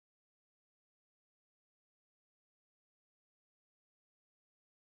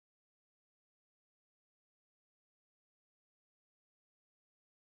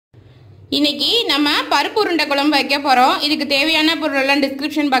இன்னைக்கு நம்ம பருப்பு உருண்டை குழம்பு வைக்க போறோம். இதுக்கு தேவையான பொருளெல்லாம்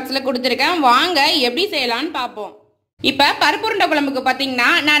டிஸ்கிரிப்ஷன் பாக்ஸ்ல கொடுத்துருக்கேன். வாங்க எப்படி செய்யலாம்னு பார்ப்போம். இப்போ பருப்பு உருண்டை குழம்புக்கு பார்த்தீங்கன்னா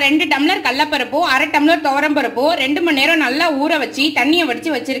நான் 2 டம்ளர் கடலப்பருப்பு, 1/2 டம்ளர் துவரம்பருப்பு 2 மணி நேரம் நல்லா ஊற வச்சு தண்ணியை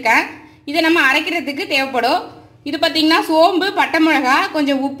வடித்து வச்சிருக்கேன். இதை நம்ம அரைக்கிறதுக்கு தேவைப்படும். இது பார்த்தீங்கன்னா சோம்பு, பட்டை மிளகாய்,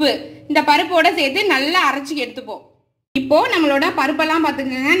 கொஞ்சம் உப்பு இந்த பருப்போட சேர்த்து நல்லா அரைச்சி எடுத்துப்போம். இப்போ நம்மளோட பருப்பெல்லாம்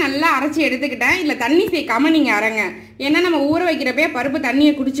பார்த்துக்கோங்க, நல்லா அரைச்சி எடுத்துக்கிட்டேன். இல்லை தண்ணி சேர்க்காம நீங்கள் அரைங்க. ஏன்னா நம்ம ஊற வைக்கிறப்பே பருப்பு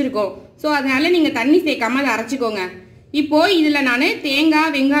தண்ணியை குடிச்சிருக்கோம். ஸோ அதனால நீங்கள் தண்ணி சேர்க்காம அதை அரைச்சிக்கோங்க. இப்போ இதில் நான்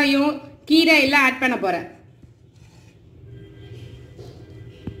தேங்காய், வெங்காயம், கீரை எல்லாம் ஆட் பண்ண போகிறேன்.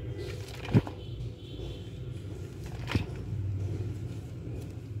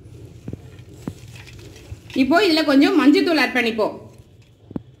 இப்போ இதில் கொஞ்சம் மஞ்சள்தூள் ஆட் பண்ணிப்போம்.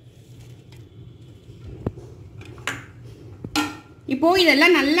 இப்போ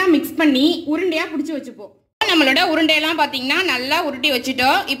இதெல்லாம் நல்லா மிக்ஸ் பண்ணி உருண்டையா பிடிச்சி வச்சுப்போம். நம்மளோட உருண்டையெல்லாம் பார்த்தீங்கன்னா நல்லா உருட்டி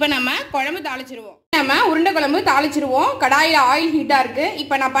வச்சுட்டோம். இப்போ நம்ம குழம்பு தாளிச்சிருவோம். நம்ம உருண்டை குழம்பு தாளிச்சிருவோம். கடாயில் ஆயில் ஹீட்டாக இருக்கு.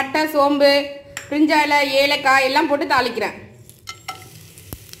 இப்போ நான் பட்டை, சோம்பு, பிரிஞ்சாலை, ஏலக்காய் எல்லாம் போட்டு தாளிக்கிறேன்.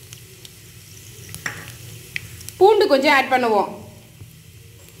 பூண்டு கொஞ்சம் ஆட் பண்ணுவோம்.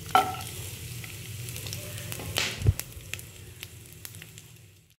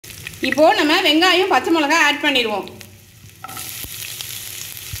 இப்போ நம்ம வெங்காயம், பச்சை மிளகாய் ஆட் பண்ணிடுவோம்.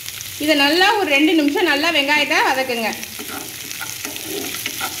 இதை நல்லா ஒரு 2 நிமிஷம் நல்லா வெங்காயத்தை வதக்குங்க.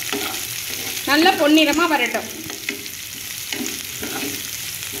 நல்லா பொன்னிறமாக வரட்டும்.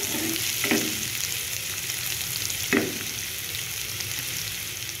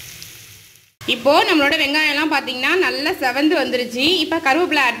 இப்போ நம்மளோட வெங்காயம்லாம் பார்த்தீங்கன்னா நல்லா செவந்து வந்துருச்சு. இப்போ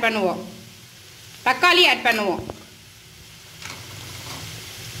கருவேப்பிலை ஆட் பண்ணுவோம். தக்காளி ஆட் பண்ணுவோம்.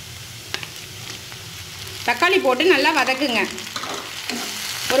 தக்காளி போட்டு நல்லா வதக்குங்க.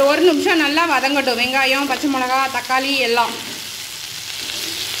 ஒரு 1 நிமிஷம் நல்லா வதங்கட்டும். வெங்காயம், பச்சை மிளகாய், தக்காளி எல்லாம்.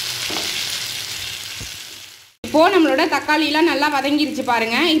 இப்போது நம்மளோட தக்காளிலாம் நல்லா வதங்கிருச்சு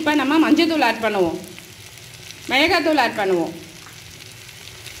பாருங்கள். இப்போ நம்ம மஞ்சள்தூள் ஆட் பண்ணுவோம், மிளகாத்தூள் ஆட் பண்ணுவோம்,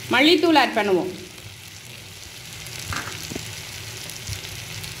 மல்லித்தூள் ஆட் பண்ணுவோம்.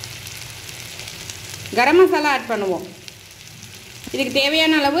 கரம் மசாலா ஆட் பண்ணுவோம். இதுக்கு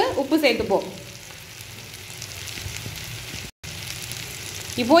தேவையான அளவு உப்பு சேர்த்துப்போம்.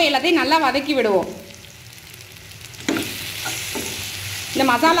 இப்போ எல்லாத்தையும் நல்லா வதக்கி விடுவோம். இந்த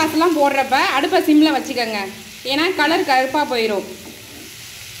மசாலாஸ்லாம் போடுறப்ப அடுப்பை சிம்மில் வச்சுக்கோங்க. ஏன்னா கலர் கருப்பாக போயிடும்.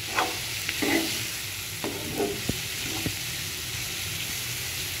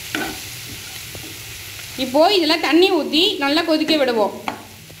 இப்போ இதில் தண்ணி ஊற்றி நல்லா கொதிக்க விடுவோம்.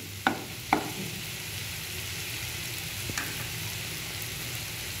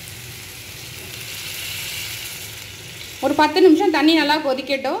 ஒரு 10 நிமிஷம் தண்ணி நல்லா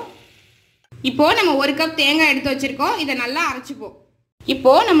கொதிக்கட்டும். இப்போது நம்ம 1 கப் தேங்காய் எடுத்து வச்சுருக்கோம். இதை நல்லா அரைச்சிப்போம்.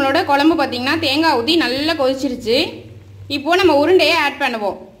 இப்போது நம்மளோட குழம்பு பார்த்திங்கன்னா தேங்காய் ஊற்றி நல்லா கொதிச்சிருச்சு. இப்போது நம்ம உருண்டையை ஆட்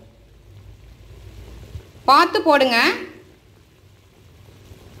பண்ணுவோம். பார்த்து போடுங்க.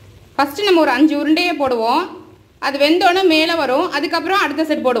 ஃபஸ்ட்டு நம்ம ஒரு 5 உருண்டையை போடுவோம். அது வெந்தோடனே மேலே வரும். அதுக்கப்புறம் அடுத்த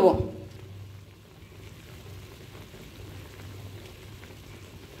செட் போடுவோம்.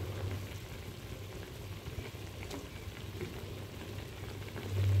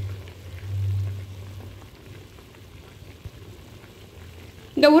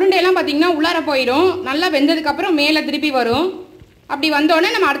 இந்த உருண்டையெல்லாம் பார்த்திங்கன்னா உள்ளார போயிடும். நல்லா வெந்ததுக்கப்புறம் மேலே திருப்பி வரும். அப்படி வந்தோடனே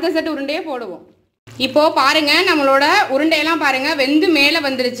நம்ம அடுத்த செட் உருண்டையை போடுவோம். இப்போது பாருங்கள், நம்மளோட உருண்டையெல்லாம் பாருங்கள் வெந்து மேலே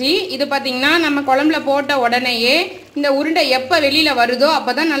வந்துருச்சு. இது பார்த்திங்கன்னா நம்ம குழம்புல போட்ட உடனேயே இந்த உருண்டை எப்போ வெளியில் வருதோ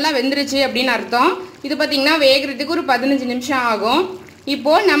அப்போ தான் நல்லா வெந்துருச்சு அப்படின்னு அர்த்தம். இது பார்த்திங்கன்னா வேகிறதுக்கு ஒரு 15 நிமிஷம் ஆகும்.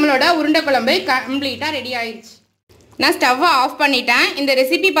 இப்போது நம்மளோட உருண்டை குழம்பு கம்ப்ளீட்டாக ரெடி ஆயிடுச்சு. நான் ஸ்டவ்வை ஆஃப் பண்ணிட்டேன். இந்த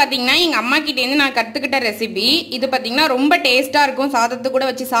ரெசிபி பார்த்தீங்கன்னா எங்கள் அம்மா கிட்டேருந்து நான் கற்றுக்கிட்ட ரெசிபி. இது பார்த்தீங்கன்னா ரொம்ப டேஸ்ட்டாக இருக்கும், சாதத்தை கூட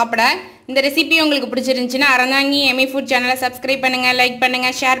வச்சு சாப்பிட. இந்த ரெசிபி உங்களுக்கு பிடிச்சிருந்துச்சுன்னா அறந்தாங்கி எமி ஃபுட் சேனலை சப்ஸ்கிரைப் பண்ணுங்கள், லைக்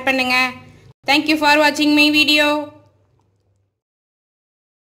பண்ணுங்கள், ஷேர் பண்ணுங்கள். தேங்க்யூ ஃபார் வாட்சிங் மை வீடியோ.